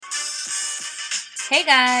Hey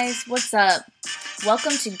guys, what's up?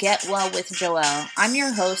 Welcome to Get Well with Joelle. I'm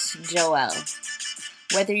your host, Joelle.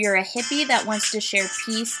 Whether you're a hippie that wants to share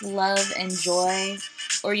peace, love, and joy,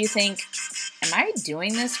 or you think, am I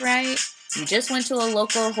doing this right? You just went to a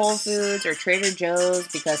local Whole Foods or Trader Joe's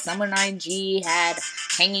because someone on IG had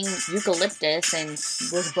hanging eucalyptus and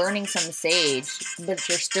was burning some sage, but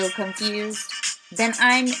you're still confused? Then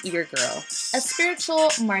I'm your girl, a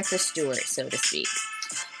spiritual Martha Stewart, so to speak.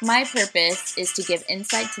 My purpose is to give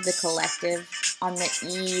insight to the collective on the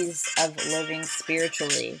ease of living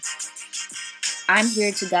spiritually. I'm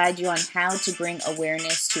here to guide you on how to bring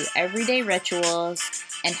awareness to everyday rituals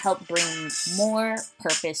and help bring more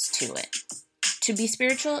purpose to it. To be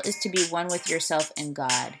spiritual is to be one with yourself and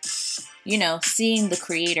God. You know, seeing the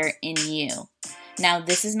Creator in you. Now,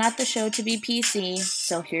 this is not the show to be PC,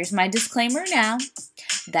 so here's my disclaimer now,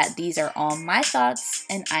 that these are all my thoughts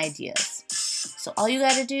and ideas. So all you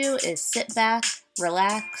gotta do is sit back,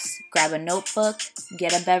 relax, grab a notebook,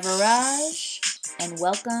 get a beverage, and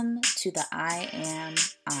welcome to the I Am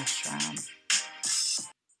Ashram.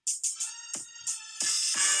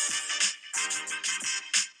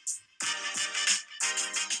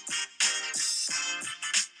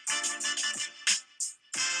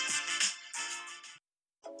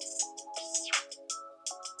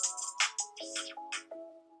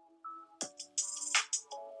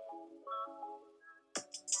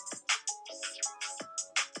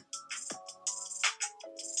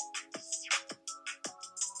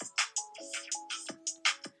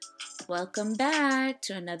 Welcome back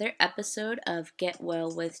to another episode of Get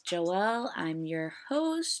Well with Joelle. I'm your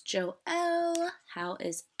host, Joelle. How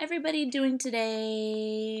is everybody doing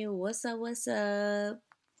today? What's up?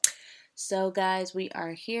 So guys, we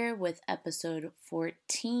are here with episode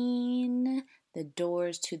 14. The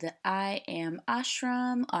doors to the I Am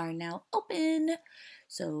Ashram are now open.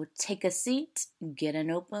 So take a seat, get a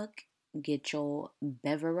notebook, get your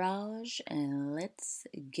beverage, and let's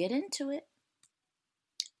get into it.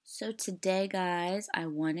 So today, guys, I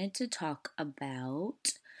wanted to talk about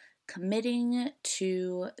committing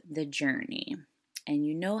to the journey. And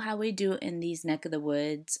you know how we do in these neck of the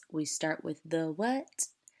woods. We start with the what?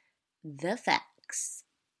 The facts.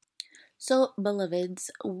 So,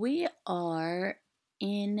 beloveds, we are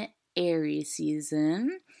in Aries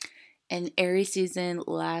season. And Aries season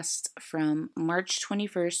lasts from March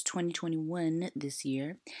 21st, 2021 this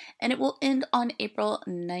year. And it will end on April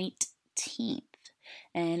 19th.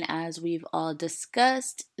 And as we've all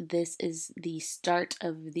discussed, this is the start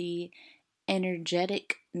of the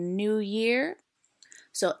energetic new year.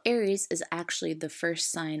 So Aries is actually the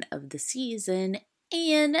first sign of the season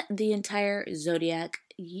and the entire zodiac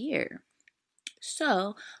year.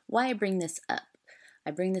 So why I bring this up? I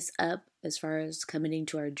bring this up as far as committing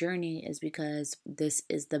to our journey is because this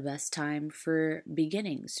is the best time for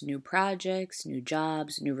beginnings, new projects, new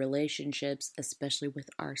jobs, new relationships, especially with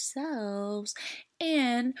ourselves.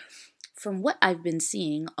 And from what I've been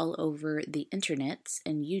seeing all over the internets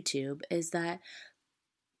and YouTube is that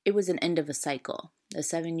it was an end of a cycle. A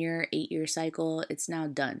 7-year, 8-year cycle, it's now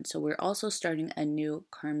done. So we're also starting a new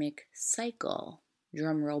karmic cycle.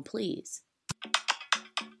 Drum roll, please.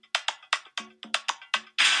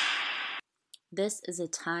 This is a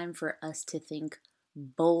time for us to think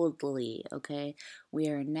boldly, okay? We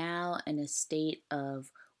are now in a state of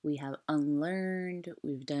we have unlearned,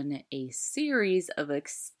 we've done a series of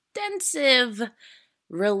extensive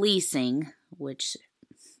releasing, which,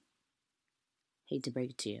 hate to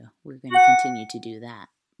break it to you, we're going to continue to do that,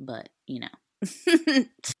 but, you know.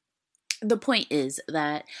 The point is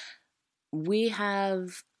that we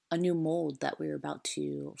have a new mold that we're about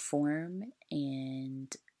to form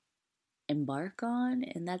and embark on,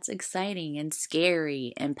 and that's exciting and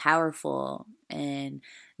scary and powerful. And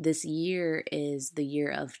this year is the year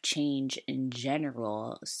of change in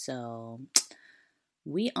general, so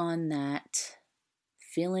we on that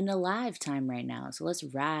feeling alive time right now. So let's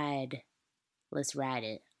ride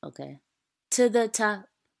it, okay, to the top.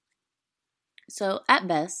 So at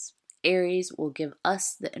best, Aries will give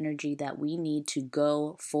us the energy that we need to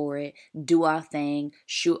go for it, do our thing,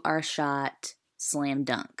 shoot our shot, slam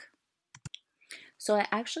dunk. So I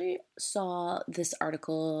actually saw this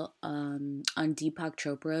article on Deepak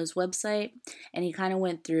Chopra's website, and he kind of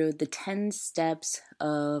went through the 10 steps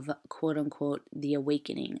of quote unquote the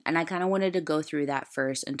awakening. And I kind of wanted to go through that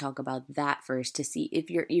first and talk about that first to see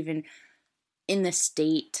if you're even in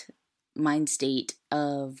the mind state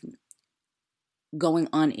of going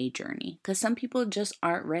on a journey, because some people just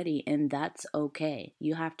aren't ready, and that's okay.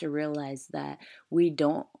 You have to realize that we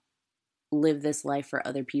don't live this life for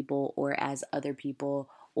other people or as other people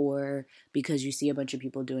or because you see a bunch of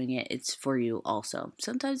people doing it, it's for you also.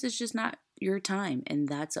 Sometimes it's just not your time, and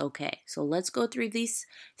that's okay. So let's go through these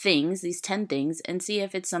things, these 10 things, and see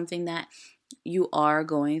if it's something that you are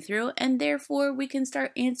going through, and therefore we can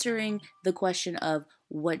start answering the question of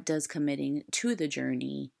what does committing to the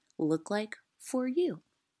journey look like for you.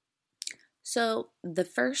 So the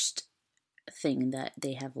first thing that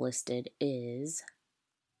they have listed is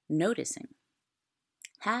noticing.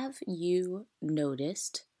 Have you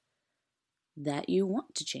noticed that you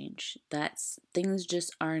want to change? That things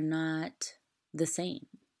just are not the same.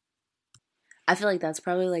 I feel like that's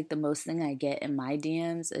probably like the most thing I get in my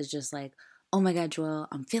DMs is just like, oh my God, Joelle,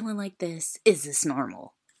 I'm feeling like this. Is this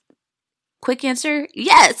normal? Quick answer,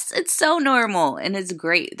 yes, it's so normal. And it's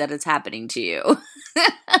great that it's happening to you.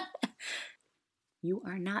 You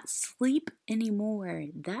are not asleep anymore.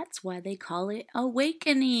 That's why they call it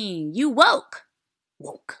awakening. You woke.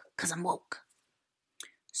 Woke, because I'm woke.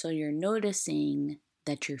 So you're noticing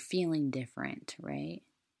that you're feeling different, right?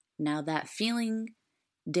 Now that feeling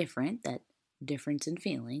different, that difference in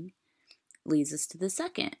feeling, leads us to the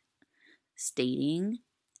second, stating,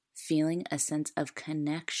 feeling a sense of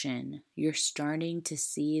connection. You're starting to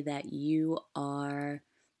see that you are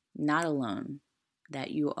not alone, that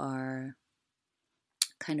you are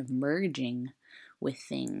kind of merging with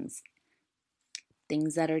things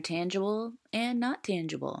that are tangible and not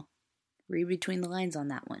tangible. Read between the lines on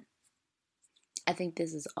that one. I think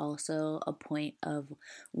this is also a point of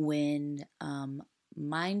when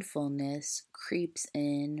mindfulness creeps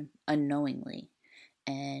in unknowingly.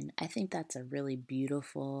 And I think that's a really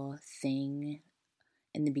beautiful thing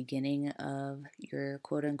in the beginning of your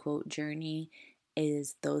quote unquote journey,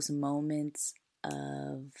 is those moments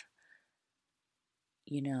of,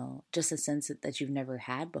 just a sense that you've never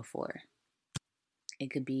had before. It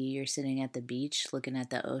could be you're sitting at the beach looking at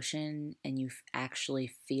the ocean and you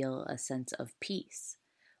actually feel a sense of peace.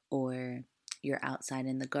 Or you're outside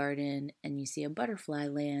in the garden and you see a butterfly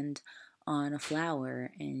land on a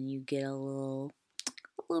flower and you get a little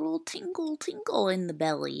tingle in the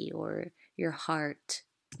belly or your heart.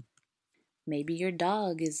 Maybe your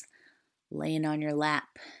dog is laying on your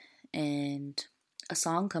lap and a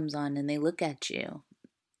song comes on and they look at you.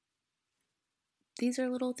 These are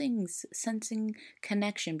little things, sensing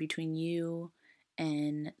connection between you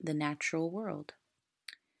and the natural world.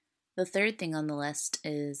 The third thing on the list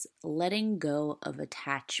is letting go of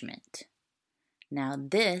attachment. Now,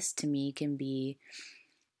 this to me can be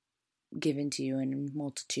given to you in a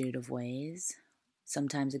multitude of ways.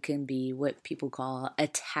 Sometimes it can be what people call a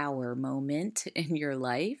tower moment in your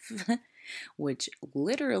life, which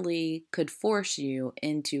literally could force you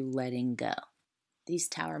into letting go. These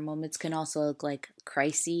tower moments can also look like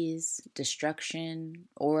crises, destruction,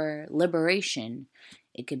 or liberation.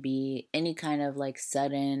 It could be any kind of like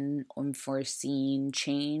sudden, unforeseen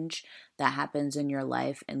change that happens in your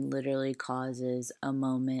life and literally causes a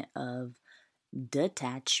moment of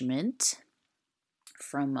detachment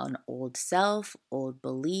from an old self, old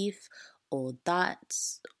belief, old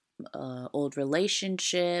thoughts, old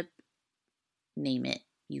relationship, name it,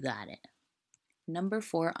 you got it. Number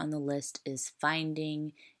 4 on the list is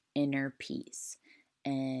finding inner peace.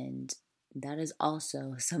 And that is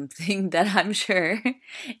also something that I'm sure in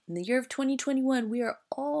the year of 2021 we are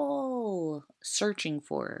all searching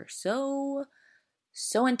for so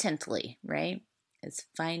intently, right? It's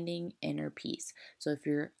finding inner peace. So if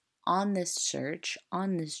you're on this search,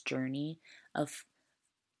 on this journey of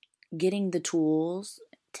getting the tools,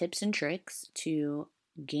 tips and tricks to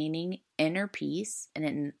gaining inner peace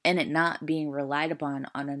and it not being relied upon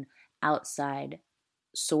on an outside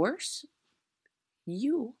source,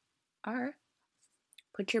 you are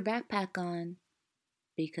put your backpack on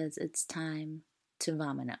because it's time to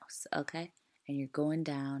vamonos, okay? And you're going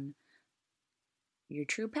down your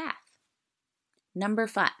true path. Number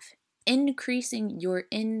 5, increasing your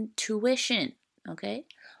intuition, okay?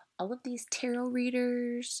 All of these tarot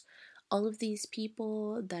readers, all of these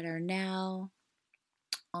people that are now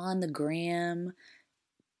on the gram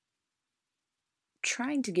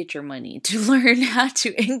trying to get your money to learn how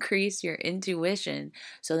to increase your intuition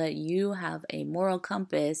so that you have a moral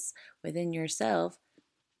compass within yourself.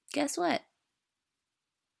 Guess what?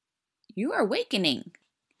 You are awakening.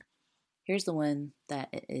 Here's the one that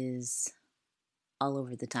is all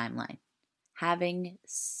over the timeline. Having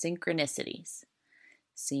synchronicities.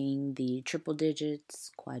 Seeing the triple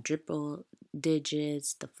digits, quadruple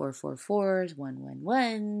digits, the 444s,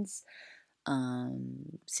 111s,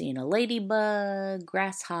 seeing a ladybug,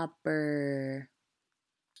 grasshopper,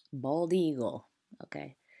 bald eagle,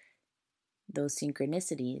 okay? Those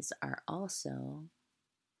synchronicities are also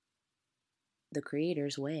the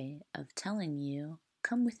Creator's way of telling you,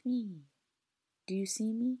 come with me. Do you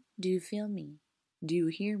see me? Do you feel me? Do you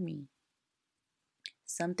hear me?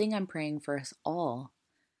 Something I'm praying for us all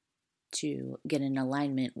to get in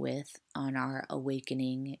alignment with on our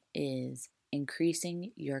awakening is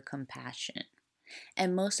increasing your compassion.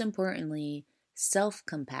 And most importantly,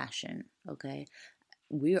 self-compassion, okay?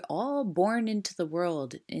 We're all born into the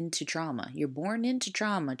world into trauma. You're born into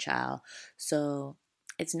trauma, child. So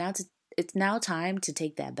it's now time to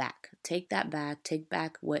take that back. Take that back. Take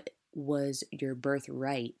back what was your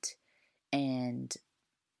birthright. And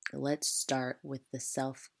let's start with the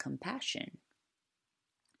self-compassion.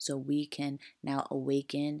 So we can now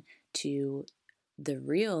awaken to the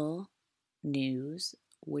real news,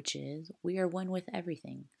 which is we are one with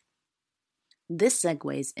everything. This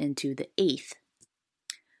segues into the 8th,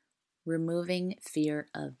 removing fear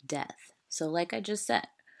of death. So like I just said,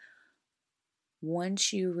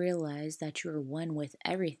 once you realize that you're one with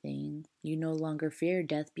everything, you no longer fear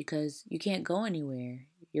death because you can't go anywhere.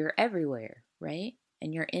 You're everywhere, right?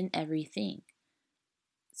 And you're in everything.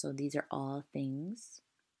 So these are all things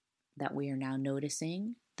that we are now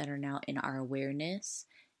noticing, that are now in our awareness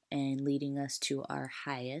and leading us to our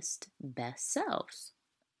highest, best selves,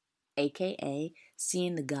 aka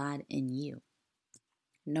seeing the God in you.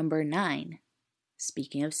 Number 9,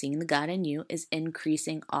 speaking of seeing the God in you, is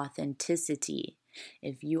increasing authenticity.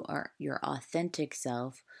 If you are your authentic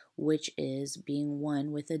self, which is being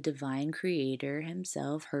one with a divine creator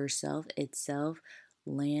himself, herself, itself,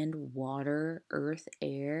 land, water, earth,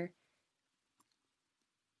 air,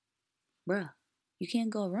 bruh, you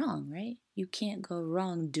can't go wrong, right? You can't go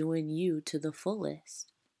wrong doing you to the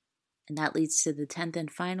fullest. And that leads to the 10th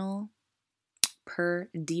and final, per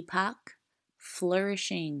Deepak,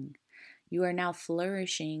 flourishing. You are now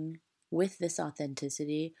flourishing with this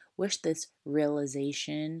authenticity, with this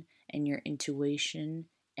realization and your intuition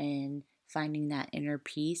and finding that inner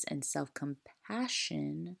peace and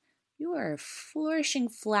self-compassion. You are a flourishing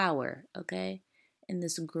flower, okay, in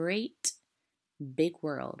this great big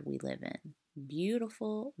world we live in.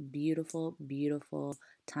 Beautiful, beautiful, beautiful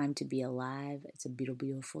time to be alive. It's a beautiful,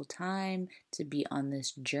 beautiful time to be on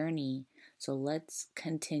this journey. So let's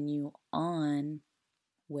continue on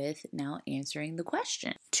with now answering the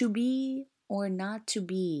question. To be or not to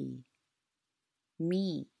be?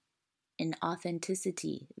 Me in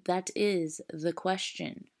authenticity. That is the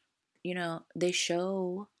question. You know, they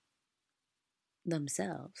show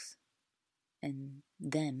themselves and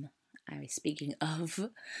them. I'm speaking of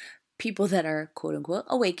people that are quote unquote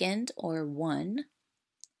awakened or one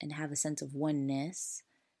and have a sense of oneness.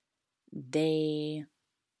 They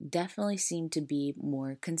definitely seem to be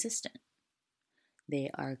more consistent. They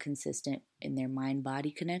are consistent in their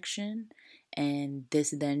mind-body connection, and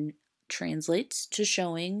this then translates to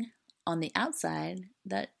showing on the outside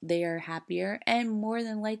that they are happier and more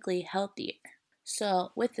than likely healthier.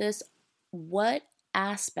 So with this, what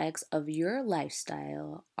aspects of your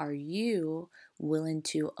lifestyle are you willing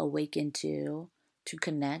to awaken to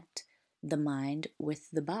connect the mind with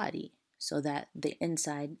the body so that the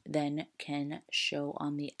inside then can show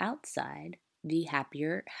on the outside the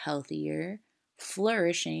happier, healthier,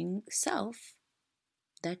 flourishing self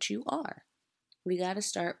that you are? We got to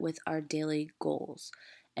start with our daily goals.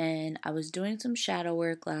 And I was doing some shadow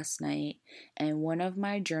work last night, and one of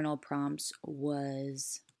my journal prompts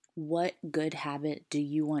was, what good habit do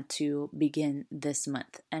you want to begin this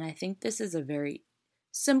month? And I think this is a very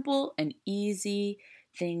simple and easy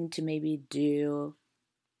thing to maybe do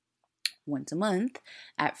once a month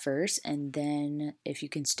at first, and then if you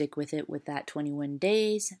can stick with it with that 21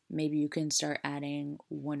 days, maybe you can start adding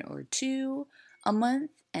 1 or 2 a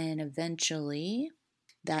month, and eventually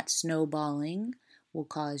that snowballing will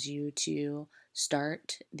cause you to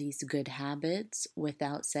start these good habits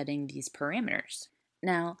without setting these parameters.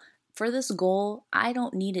 Now, for this goal, I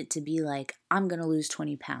don't need it to be like, I'm going to lose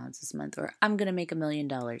 20 pounds this month or I'm going to make $1 million.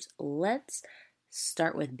 Let's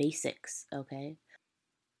start with basics, okay?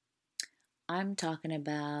 I'm talking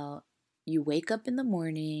about you wake up in the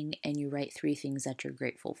morning and you write 3 things that you're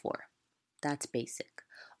grateful for. That's basic.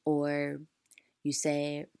 Or you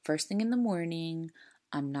say, first thing in the morning,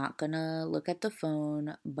 I'm not going to look at the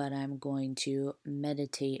phone, but I'm going to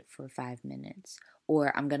meditate for 5 minutes.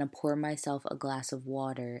 Or I'm going to pour myself a glass of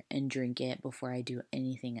water and drink it before I do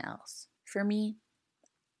anything else. For me,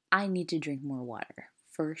 I need to drink more water,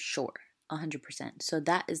 for sure, 100%. So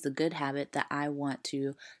that is the good habit that I want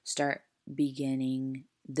to start beginning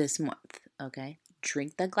this month, okay?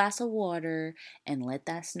 Drink that glass of water and let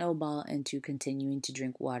that snowball into continuing to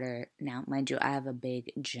drink water. Now, mind you, I have a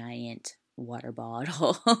big, giant water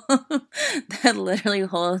bottle that literally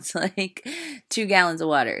holds like 2 gallons of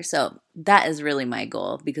water. So that is really my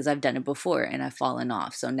goal because I've done it before and I've fallen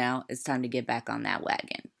off. So now it's time to get back on that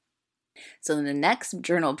wagon. So the next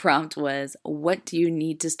journal prompt was, what do you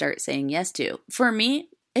need to start saying yes to? For me,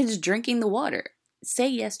 it's drinking the water. Say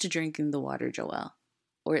yes to drinking the water, Joelle,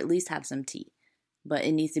 or at least have some tea, but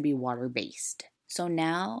it needs to be water-based. So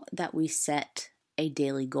now that we set a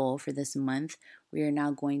daily goal for this month, we are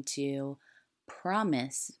now going to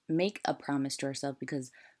make a promise to ourselves,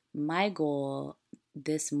 because my goal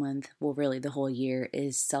this month, well, really the whole year,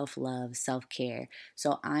 is self-love, self-care.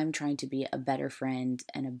 So I'm trying to be a better friend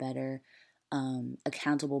and a better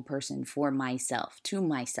accountable person for myself, to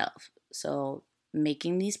myself. So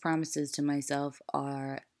making these promises to myself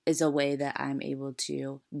is a way that I'm able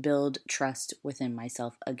to build trust within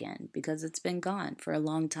myself again, because it's been gone for a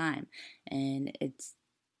long time, and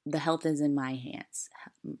the health is in my hands.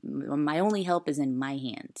 My only help is in my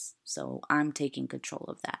hands. So I'm taking control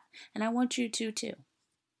of that. And I want you to too.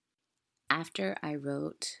 After I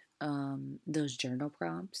wrote those journal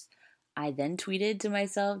prompts, I then tweeted to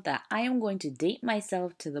myself that I am going to date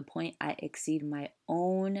myself to the point I exceed my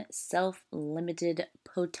own self-limited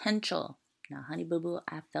potential. Now, honey boo boo,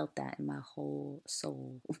 I felt that in my whole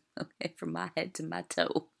soul, okay, from my head to my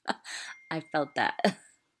toe. I felt that.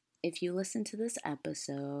 If you listen to this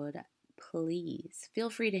episode, please feel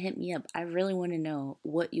free to hit me up. I really want to know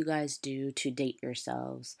what you guys do to date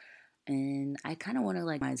yourselves. And I kind of want to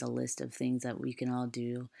organize a list of things that we can all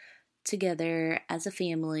do together as a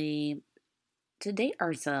family to date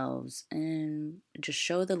ourselves and just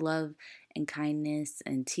show the love and kindness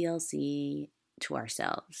and TLC to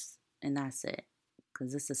ourselves. And that's it.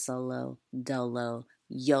 Because this is solo, dolo,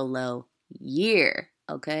 YOLO year,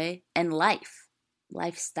 okay? And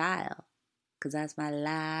lifestyle. Because that's my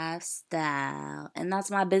lifestyle. And that's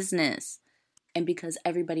my business. And because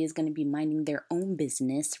everybody is going to be minding their own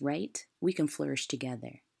business, right? We can flourish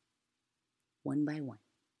together. One by one.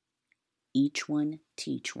 Each one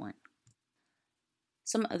teach one.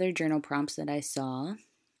 Some other journal prompts that I saw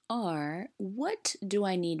are, what do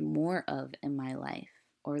I need more of in my life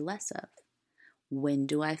or less of? When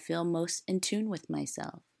do I feel most in tune with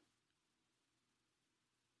myself?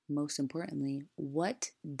 Most importantly,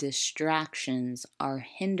 what distractions are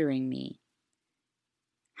hindering me?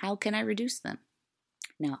 How can I reduce them?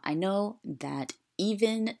 Now, I know that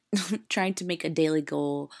even trying to make a daily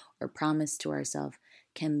goal or promise to ourselves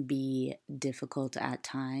can be difficult at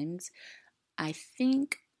times. I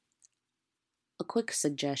think a quick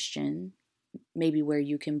suggestion, maybe where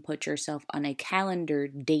you can put yourself on a calendar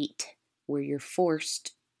date where you're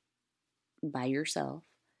forced by yourself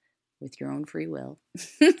with your own free will.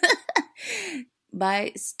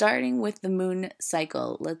 By starting with the moon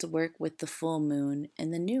cycle, let's work with the full moon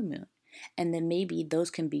and the new moon. And then maybe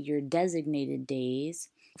those can be your designated days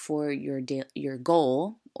for your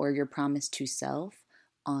goal or your promise to self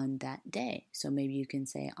on that day. So maybe you can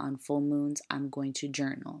say, on full moons, I'm going to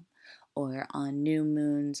journal. Or on new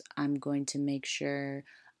moons, I'm going to make sure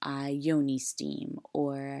I yoni steam.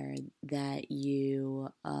 Or that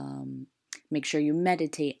you make sure you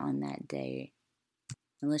meditate on that day.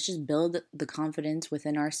 And let's just build the confidence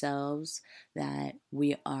within ourselves that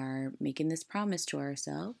we are making this promise to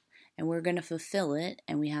ourselves and we're going to fulfill it.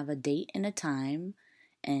 And we have a date and a time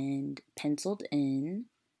and penciled in,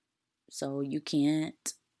 so you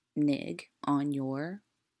can't nig on your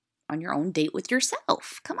own date with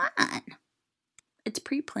yourself. Come on. It's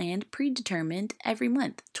pre-planned, predetermined every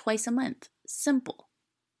month, twice a month. Simple.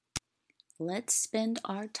 Let's spend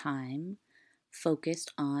our time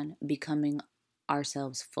focused on becoming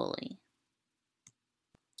ourselves fully.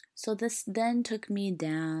 So this then took me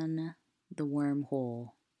down the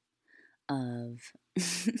wormhole of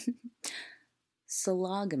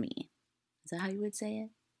sologamy. Is that how you would say it?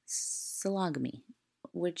 Sologamy,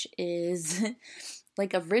 which is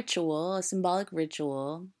like a ritual, a symbolic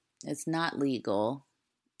ritual. It's not legal,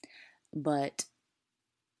 but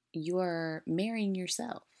you're marrying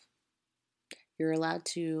yourself. You're allowed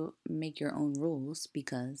to make your own rules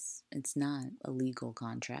because it's not a legal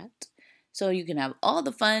contract. So you can have all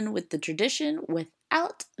the fun with the tradition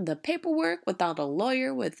without the paperwork, without a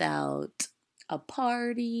lawyer, without a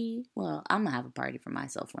party. Well, I'm going to have a party for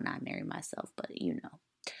myself when I marry myself, but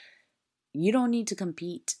you don't need to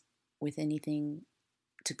compete with anything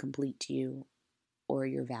to complete you or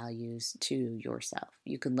your values to yourself.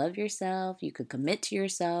 You can love yourself, you could commit to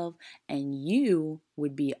yourself, and you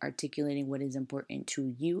would be articulating what is important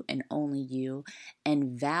to you and only you,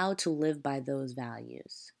 and vow to live by those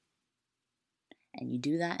values. And you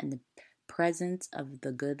do that in the presence of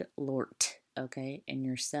the good Lord, okay, and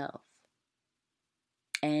yourself.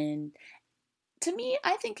 And to me,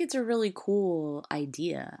 I think it's a really cool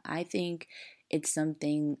idea. I think it's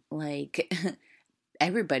something like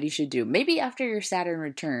everybody should do. Maybe after your Saturn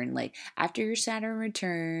return, like after your Saturn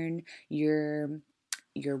return, your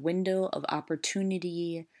window of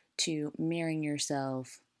opportunity to marrying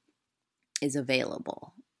yourself is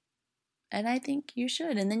available. And I think you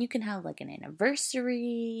should. And then you can have like an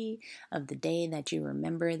anniversary of the day that you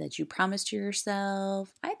remember that you promised to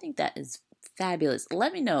yourself. I think that is fabulous.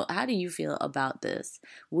 Let me know, how do you feel about this?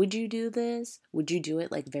 Would you do this? Would you do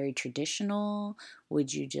it like very traditional?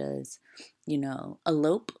 Would you just,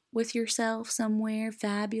 elope with yourself somewhere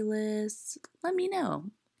fabulous? Let me know.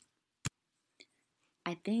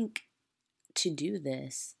 I think to do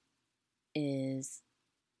this is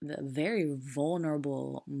a very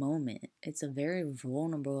vulnerable moment. It's a very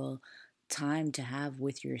vulnerable time to have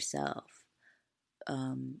with yourself.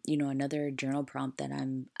 Another journal prompt that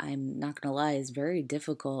I'm not gonna lie is very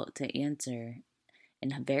difficult to answer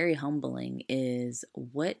and very humbling is,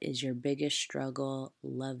 what is your biggest struggle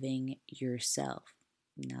loving yourself?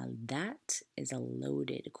 Now that is a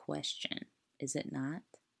loaded question, is it not?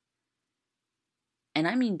 And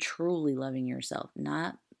I mean truly loving yourself,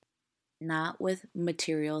 not with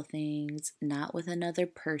material things, not with another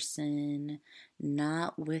person,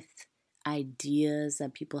 not with ideas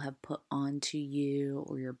that people have put onto you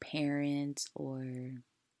or your parents or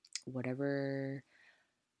whatever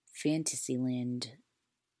fantasy land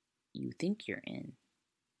you think you're in,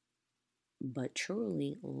 but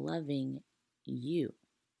truly loving you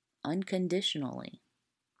unconditionally.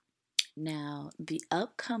 Now, the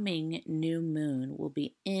upcoming new moon will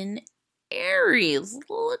be in Aries.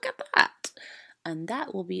 Look at that. And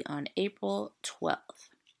that will be on April 12th.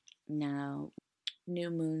 Now, new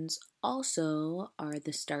moons also are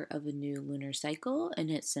the start of a new lunar cycle and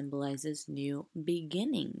it symbolizes new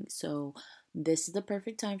beginnings. So, this is the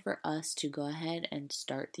perfect time for us to go ahead and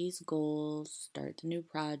start these goals, start the new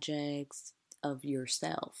projects of your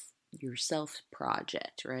self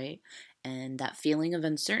project, right? And that feeling of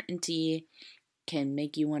uncertainty can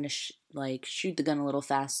make you want to shoot the gun a little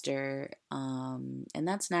faster, and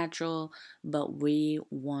that's natural, but we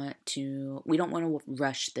don't want to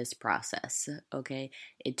rush this process. Okay,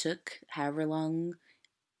 it took however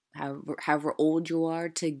old you are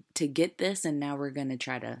to get this, and now we're gonna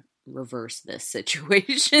try to reverse this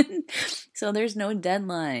situation. So there's no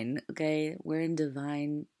deadline. Okay, we're in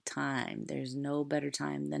divine time. There's no better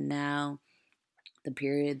time than now. The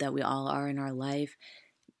period that we all are in our life,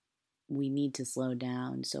 we need to slow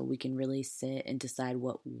down so we can really sit and decide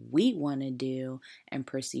what we want to do and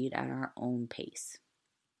proceed at our own pace.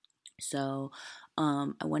 So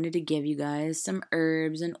I wanted to give you guys some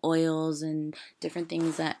herbs and oils and different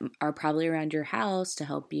things that are probably around your house to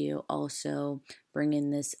help you also bring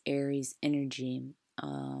in this Aries energy.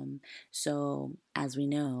 So as we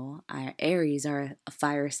know, our Aries are a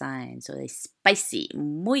fire sign, so they spicy,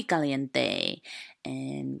 muy caliente,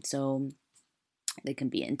 and so they can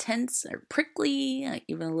be intense or prickly,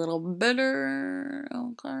 even a little bitter.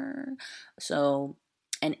 Okay. So,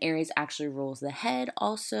 and Aries actually rules the head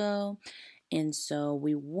also. And so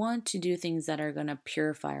we want to do things that are going to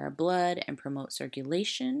purify our blood and promote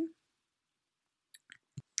circulation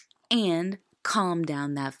and calm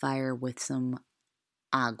down that fire with some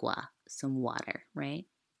agua, some water, right?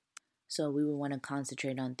 So we would want to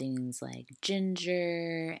concentrate on things like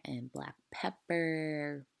ginger and black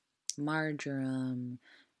pepper, marjoram,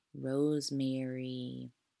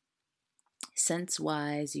 rosemary.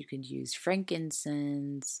 Scents-wise, you could use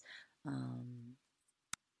frankincense,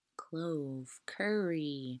 clove,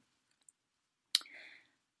 curry,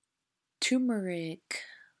 turmeric.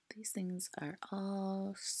 These things are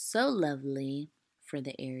all so lovely for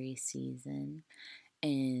the Aries season.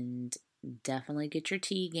 And definitely get your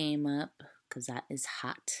tea game up because that is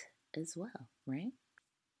hot as well, right?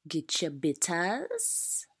 Get your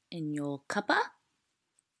bitters in your cuppa.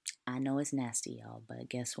 I know it's nasty, y'all, but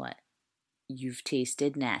guess what? You've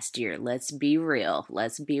tasted nastier. Let's be real.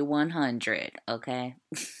 Let's be 100, okay?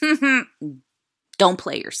 Don't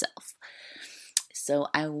play yourself. So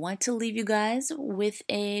I want to leave you guys with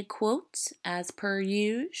a quote as per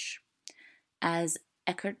usual. As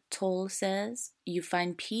Eckhart Tolle says, you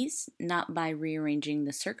find peace not by rearranging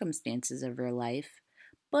the circumstances of your life,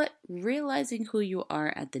 but realizing who you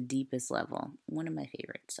are at the deepest level. One of my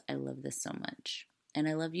favorites. I love this so much. And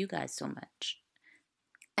I love you guys so much.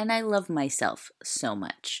 And I love myself so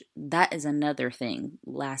much. That is another thing.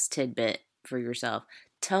 Last tidbit for yourself.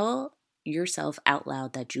 Tell yourself out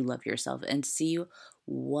loud that you love yourself and see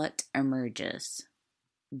what emerges.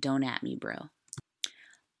 Don't at me, bro.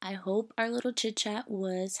 I hope our little chit chat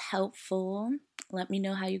was helpful. Let me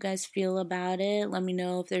know how you guys feel about it. Let me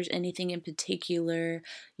know if there's anything in particular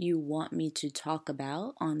you want me to talk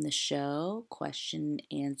about on the show. Question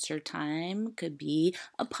and answer time could be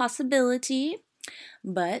a possibility.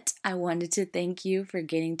 But I wanted to thank you for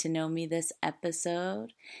getting to know me this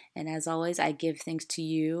episode. And as always, I give thanks to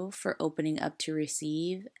you for opening up to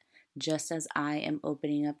receive, just as I am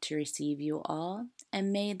opening up to receive you all.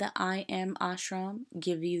 And may the I Am Ashram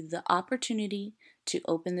give you the opportunity to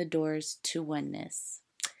open the doors to oneness.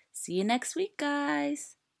 See you next week,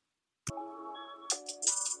 guys.